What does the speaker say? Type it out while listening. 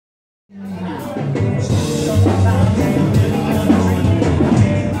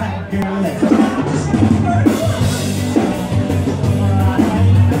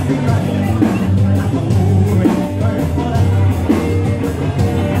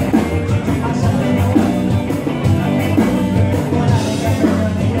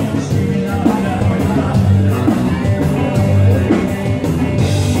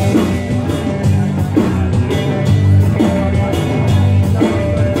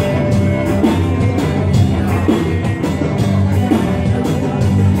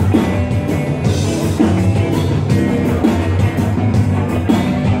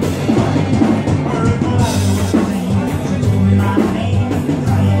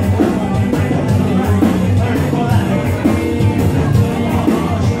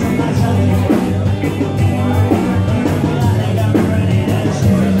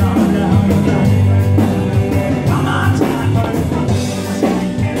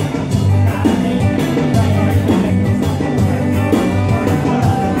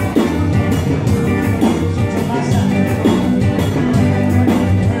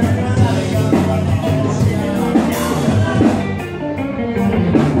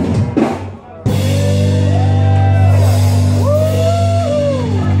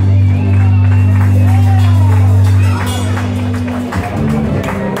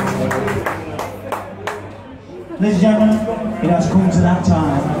Ladies and gentlemen, it has come to that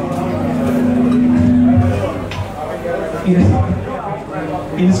time.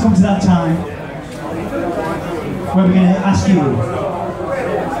 It has come to that time where we're going to ask you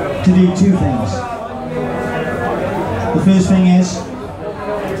to do two things. The first thing is,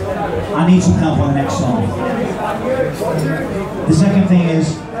 I need some help on the next song. The second thing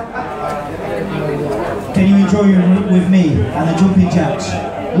is, can you enjoy with me and the Jumping Jacks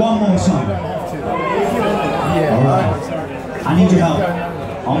one more song? Alright, I need your help.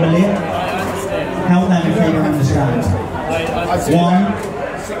 On the lip, help them if they don't understand. One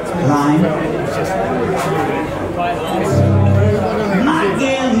line. My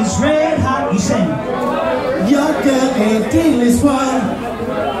girl is red hot, you sing. Your girl ain't this one.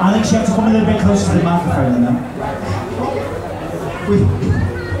 I think she has to come a little bit closer to the microphone than that.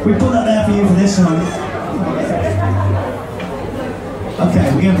 We put that there for you for this song. Okay,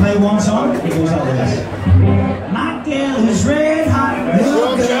 we're going to play one song. It goes like this. My girl is red hot.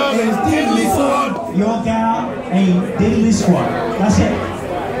 Your girl is diddly squad. Your gal ain't diddly squad. That's it.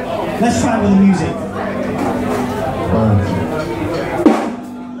 Let's try it with the music.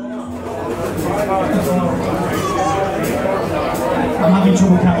 I'm having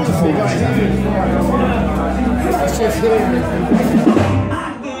trouble counting to 4 this time. My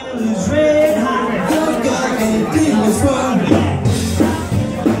girl is red hot. Your girl ain't diddly squad. Yeah.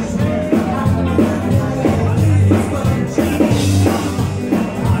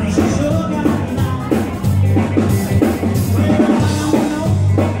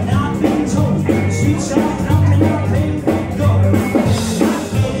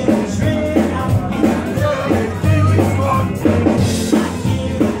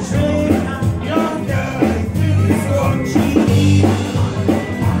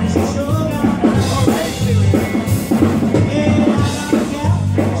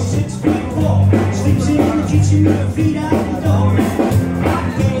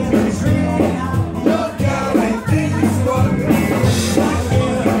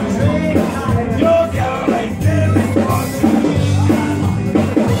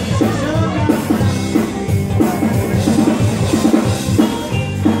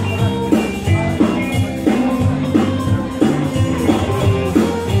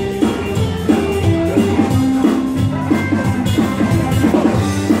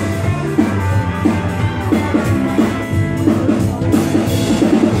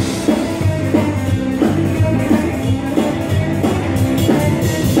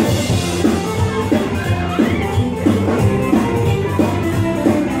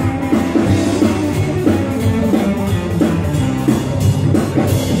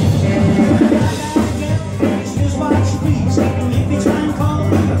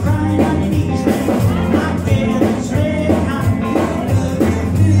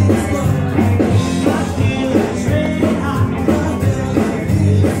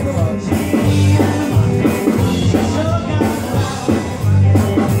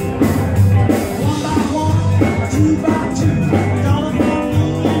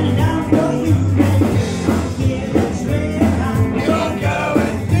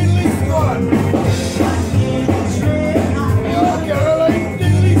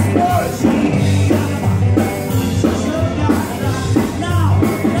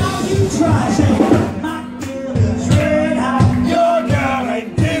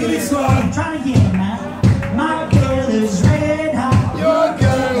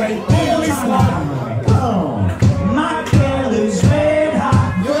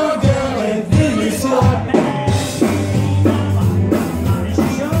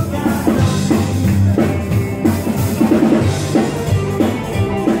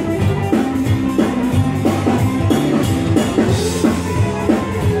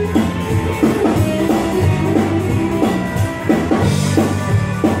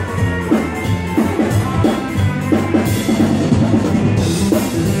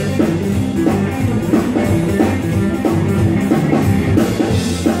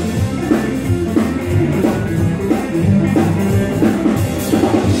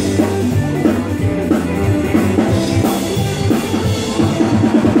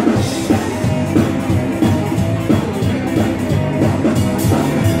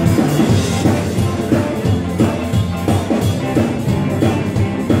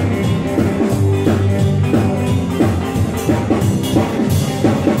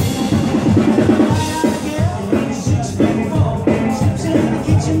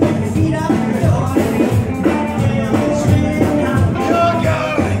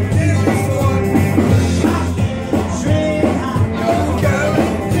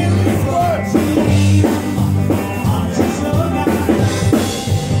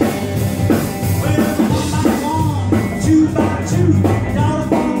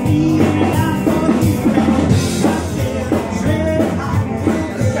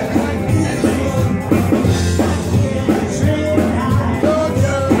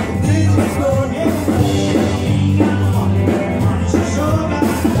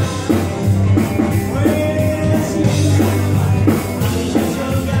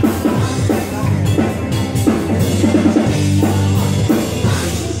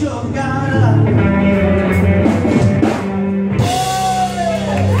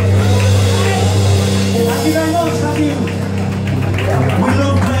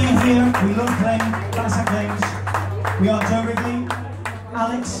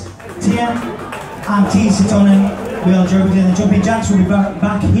 Antti, Siitonen, we are Rockabilly and the Jumping Jacks will be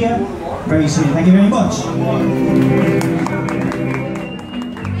back here very soon. Thank you very much.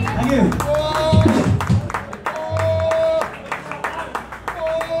 Thank you.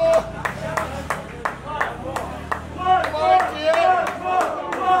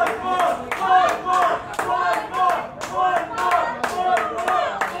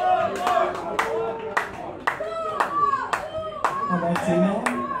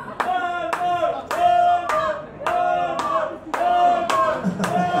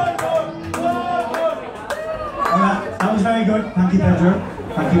 That was very good. Thank you, Pedro.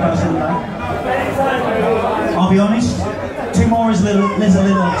 Thank you, Bassac. I'll be honest, 2 more is a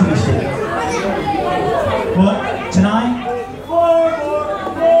little optimistic. But tonight,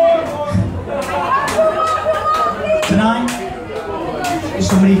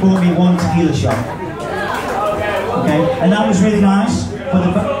 somebody bought me 1 tequila shot. Okay, and that was really nice. But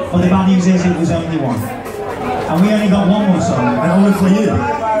the bad news is it was only 1, and we only got 1 more song, and only for you,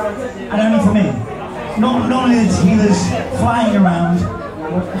 and only for me. Not only the tequilas flying around.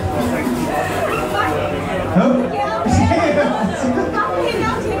 Oh.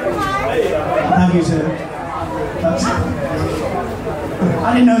 Thank you, sir. I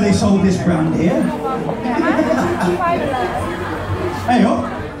didn't know they sold this brand here. Hey, up.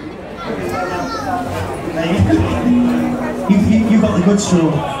 You got the good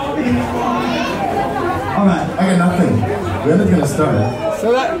straw. All right. I got nothing. We're not gonna start.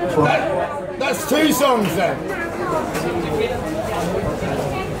 So that's 2 songs then.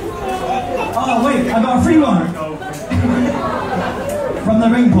 Oh wait, I got a free one from the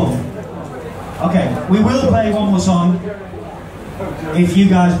ring pull. Okay, we will play 1 more song if you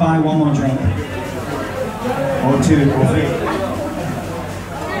guys buy 1 more drink, or 2 or 3.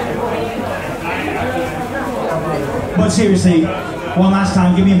 But seriously, one last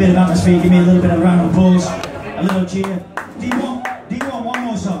time, give me a bit of atmosphere, give me a little bit of round of applause, a little cheer. Do you want 1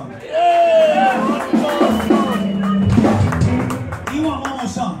 more song? Do you want 1 more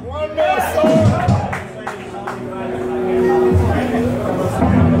song? 1 more song!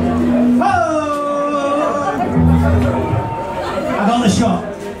 Oh! I got the shot.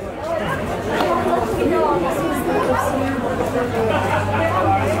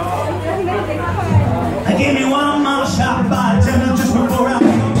 Give me 1